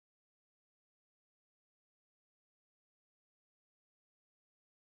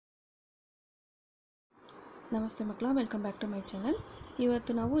ನಮಸ್ತೆ ಮಕ್ಕಳ, welcome back to my channel.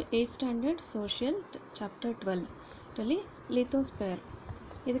 ಇವತ್ತು ನಾವು 8th standard social chapter 12ರಲ್ಲಿ lithosphere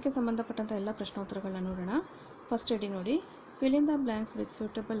ಇದಕ್ಕೆ ಸಂಬಂಧಪಟ್ಟಂಥ ಎಲ್ಲ ಪ್ರಶ್ನೋತ್ತರಗಳನ್ನ ನೋಡೋಣ. ಫಸ್ಟ್ ಹೆಡಿಂಗ್ ನೋಡಿ, fill in the blanks with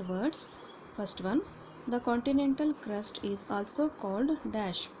suitable words. First one, the continental crust is also called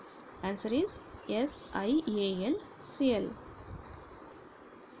dash. Answer is SIALCL.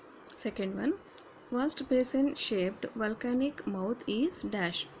 Second one, vast basin shaped volcanic mouth is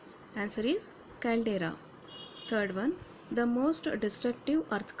dash. Answer is caldera. Third one, the most destructive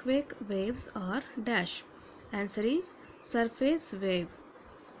earthquake waves are dash. Answer is surface wave.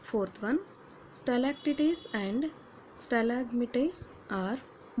 Fourth one, stalactites and stalagmites are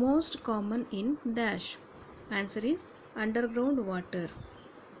most common in dash. Answer is underground water.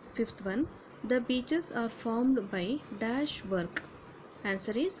 Fifth one, the beaches are formed by dash work.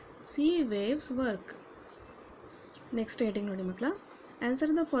 Answer is sea waves work. Next heading nodi makla, answer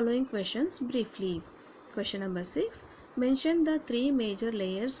the following questions briefly. Question number 6, mention the three major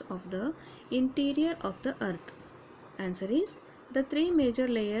layers of the interior of the earth. Answer is the three major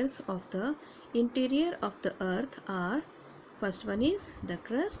layers of the interior of the earth are, first one is the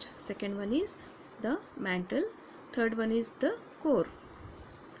crust, second one is the mantle, third one is the core.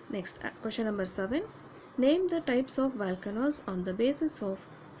 Next question number 7, name the types of volcanoes on the basis of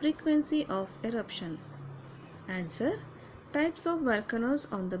frequency of eruption. Answer, types of volcanoes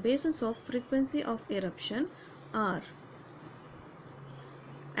on the basis of frequency of eruption are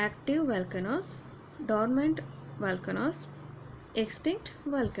active volcanoes, dormant volcanoes, extinct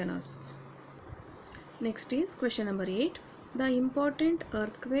volcanoes. Next is question number 8, the important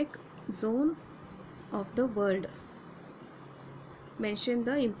earthquake zone of the world. Mention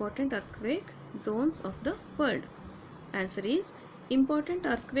the important earthquake zones of the world. Answer is, important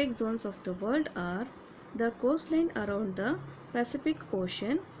earthquake zones of the world are the coastline around the Pacific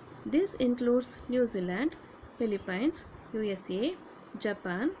Ocean. This includes New Zealand, Philippines, USA,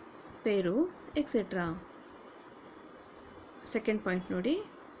 Japan, Peru, etc. Second point nodi,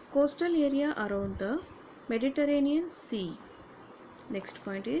 coastal area around the Mediterranean Sea. Next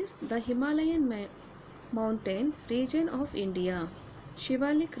point is the Himalayan mountain region of India,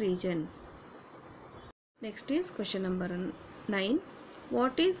 Shivalik region. Next is question number 9,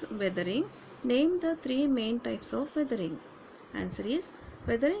 what is weathering? Name the three main types of weathering. Answer is,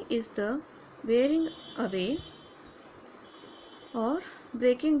 weathering is the wearing away or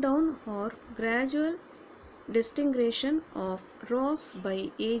breaking down or gradual disintegration of rocks by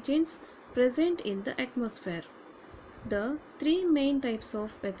agents present in the atmosphere. The three main types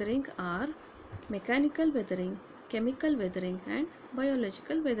of weathering are mechanical weathering, chemical weathering and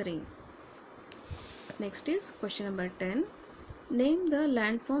biological weathering. Next is question number 10, name the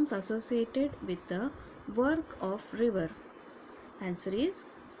landforms associated with the work of river. Answer is,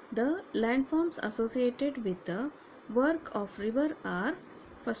 the landforms associated with the work of river are,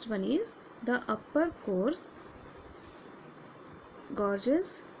 first one is the upper course,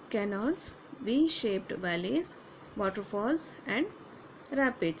 gorges, canals, V-shaped valleys, waterfalls and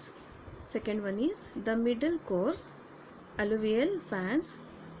rapids. Second one is the middle course, alluvial fans,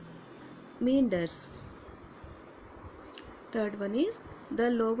 meanders. Third one is the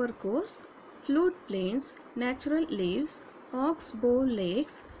lower course, flood plains, natural leaves, oxbow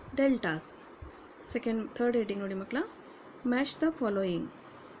lakes, deltas. Third heading nodi makla, match the following.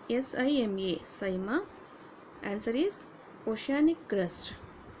 SIMA, Saima. Answer is oceanic crust.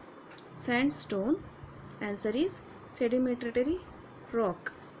 Sandstone. Answer is sedimentary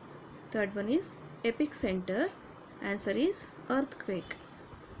rock. Third one is epicenter. Answer is earthquake.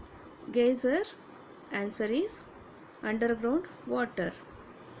 Geyser. Answer is underground water.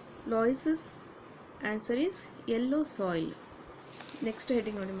 Loess. Answer is yellow soil. Next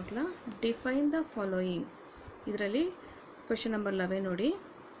heading nodi makla, define the following. Idralli question number 11 nodi,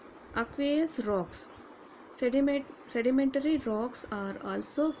 aqueous rocks. Sedimentary rocks are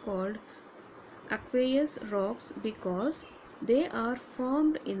also called aqueous rocks because they are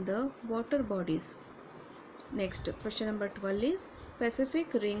formed in the water bodies. Next question number 12 is Pacific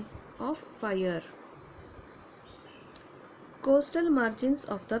Ring of Fire. Coastal margins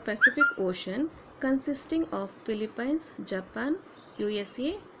of the Pacific Ocean consisting of Philippines, Japan, USA,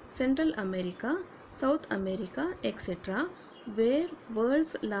 Central America, South America, etc., where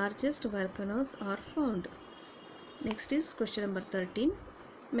world's largest volcanoes are found. Next is question number 13,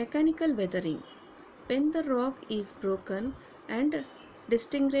 mechanical weathering. When the rock is broken and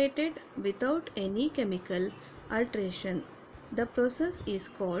disintegrated without any chemical alteration, the process is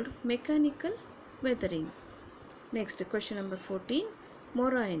called mechanical weathering. Next question number 14,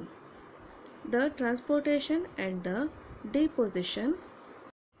 moraine. The transportation and the deposition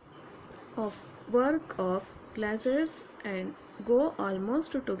of work of glaciers and go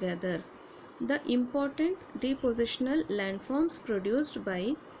almost together. The important depositional landforms produced by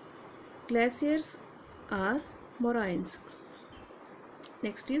glaciers are moraines.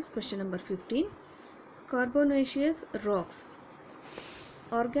 Next is question number 15. Carbonaceous rocks.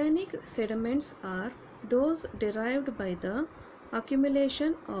 Organic sediments are those derived by the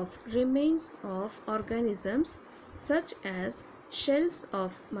accumulation of remains of organisms such as shells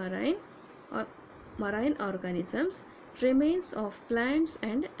of marine organisms, remains of plants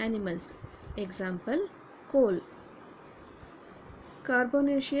and animals. Example, coal.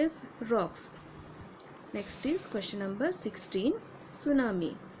 Carbonaceous rocks. Next is question number 16.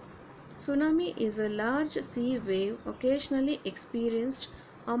 Tsunami. Tsunami is a large sea wave occasionally experienced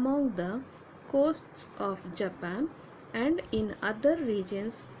among the coasts of Japan and in other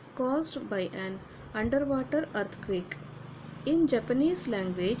regions caused by an underwater earthquake. In Japanese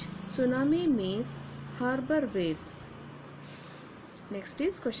language, tsunami means harbor waves. Next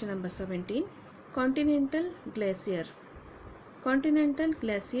is question number 17. Continental glacier. Continental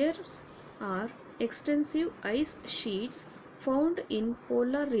glaciers are extensive ice sheets found in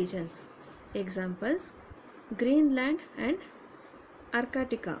polar regions. Examples, Greenland and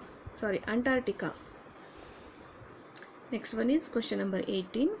Antarctica. Next one is question number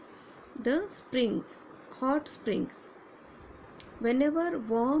 18. The spring, hot spring. Whenever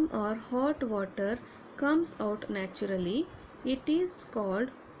warm or hot water comes out naturally, it is called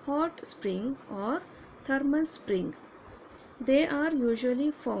hot spring or thermal spring. They are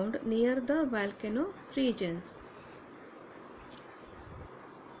usually found near the volcano regions.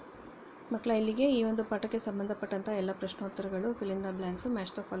 ಮಕ್ಕಳ ಇಲ್ಲಿಗೆ ಈ ಒಂದು ಪಾಠಕ್ಕೆ ಸಂಬಂಧಪಟ್ಟಂಥ ಎಲ್ಲ ಪ್ರಶ್ನೋತ್ತರಗಳು fill in the blanks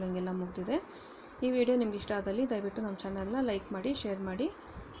match the following ಎಲ್ಲ ಮುಗಿದಿದೆ. ಈ ವಿಡಿಯೋ ನಿಮ್ಗೆ ಇಷ್ಟ ಆದಲ್ಲಿ ದಯವಿಟ್ಟು ನಮ್ಮ ಚಾನಲ್ನ ಲೈಕ್ ಮಾಡಿ, ಶೇರ್ ಮಾಡಿ,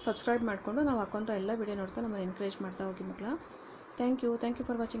 ಸಬ್ಸ್ಕ್ರೈಬ್ ಮಾಡಿಕೊಂಡು ನಾವು ಹಾಕೋಂಥ ಎಲ್ಲ ವಿಡಿಯೋ ನೋಡ್ತಾ ನಮ್ಮನ್ನು ಎನ್ಕರೇಜ್ ಮಾಡ್ತಾ ಹೋಗಿ ಮಕ್ಕಳ. Thank you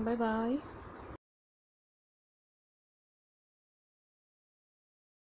for watching. Bye bye.